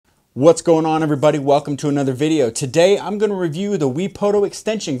What's going on, everybody? Welcome to another video. Today I'm going to review the Wepoto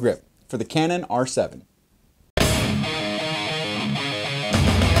extension grip for the Canon R7.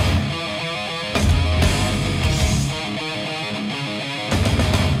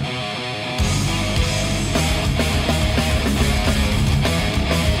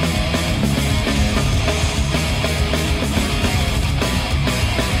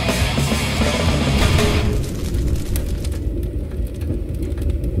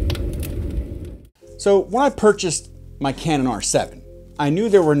 So when I purchased my Canon R7, I knew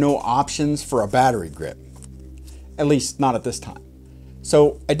there were no options for a battery grip, at least not at this time.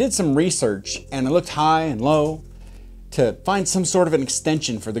 So I did some research and I looked high and low to find some sort of an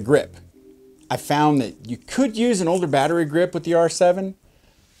extension for the grip. I found that you could use an older battery grip with the R7,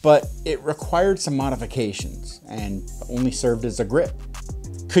 but it required some modifications and only served as a grip.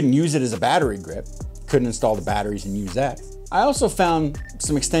 Couldn't use it as a battery grip, couldn't install the batteries and use that. I also found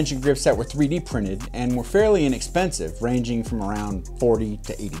some extension grips that were 3D printed and were fairly inexpensive, ranging from around $40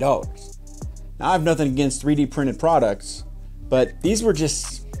 to $80. Now I have nothing against 3D printed products, but these were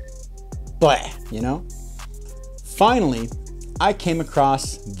just blah, you know? Finally, I came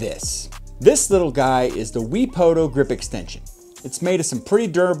across this. This little guy is the Wepoto grip extension. It's made of some pretty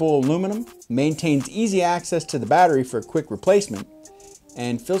durable aluminum, maintains easy access to the battery for a quick replacement,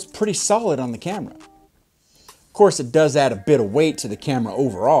 and feels pretty solid on the camera. Of course, it does add a bit of weight to the camera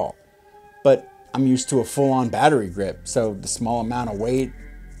overall, but I'm used to a full-on battery grip, so the small amount of weight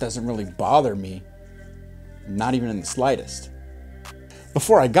doesn't really bother me, not even in the slightest.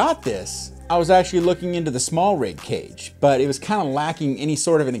 Before I got this, I was actually looking into the small rig cage, but it was kind of lacking any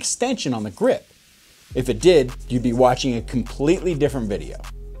sort of an extension on the grip. If it did, you'd be watching a completely different video.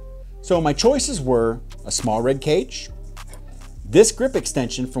 So my choices were a small rig cage, this grip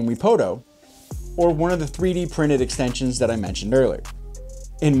extension from Wepoto, or one of the 3D printed extensions that I mentioned earlier.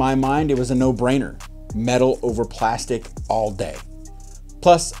 In my mind, it was a no-brainer. Metal over plastic all day.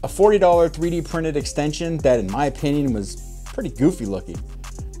 Plus a $40 3D printed extension that in my opinion was pretty goofy looking.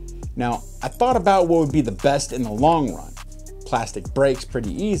 Now, I thought about what would be the best in the long run. Plastic breaks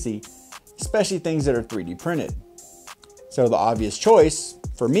pretty easy, especially things that are 3D printed. So the obvious choice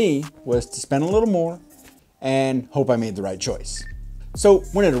for me was to spend a little more and hope I made the right choice. So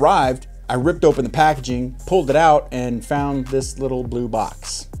when it arrived, I ripped open the packaging, pulled it out, and found this little blue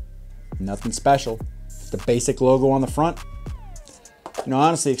box. Nothing special, just a basic logo on the front. You know, I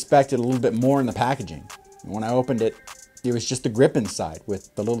honestly expected a little bit more in the packaging. And when I opened it, it was just a grip inside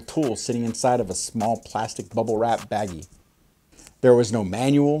with the little tool sitting inside of a small plastic bubble wrap baggie. There was no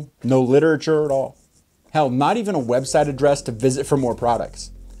manual, no literature at all. Hell, not even a website address to visit for more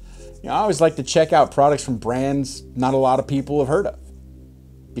products. You know, I always like to check out products from brands not a lot of people have heard of,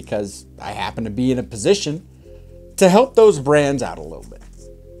 because I happen to be in a position to help those brands out a little bit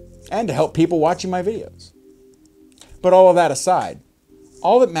and to help people watching my videos. But all of that aside,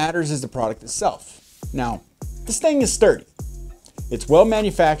 all that matters is the product itself. Now, this thing is sturdy. It's well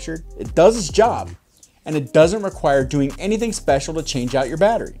manufactured, it does its job, and it doesn't require doing anything special to change out your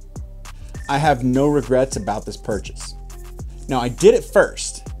battery. I have no regrets about this purchase. Now, I did it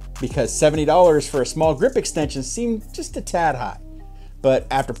first because $70 for a small grip extension seemed just a tad high. But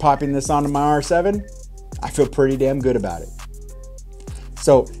after popping this onto my R7, I feel pretty damn good about it.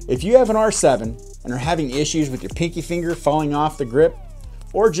 So if you have an R7 and are having issues with your pinky finger falling off the grip,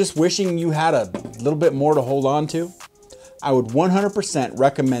 or just wishing you had a little bit more to hold on to, I would 100%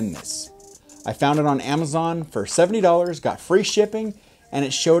 recommend this. I found it on Amazon for $70, got free shipping, and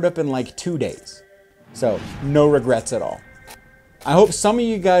it showed up in like 2 days. So no regrets at all. I hope some of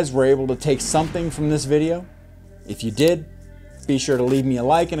you guys were able to take something from this video. If you did, be sure to leave me a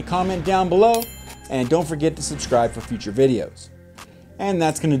like and a comment down below, and don't forget to subscribe for future videos. And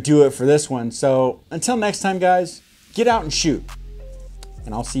that's going to do it for this one. So until next time, guys, get out and shoot,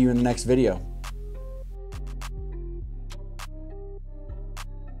 and I'll see you in the next video.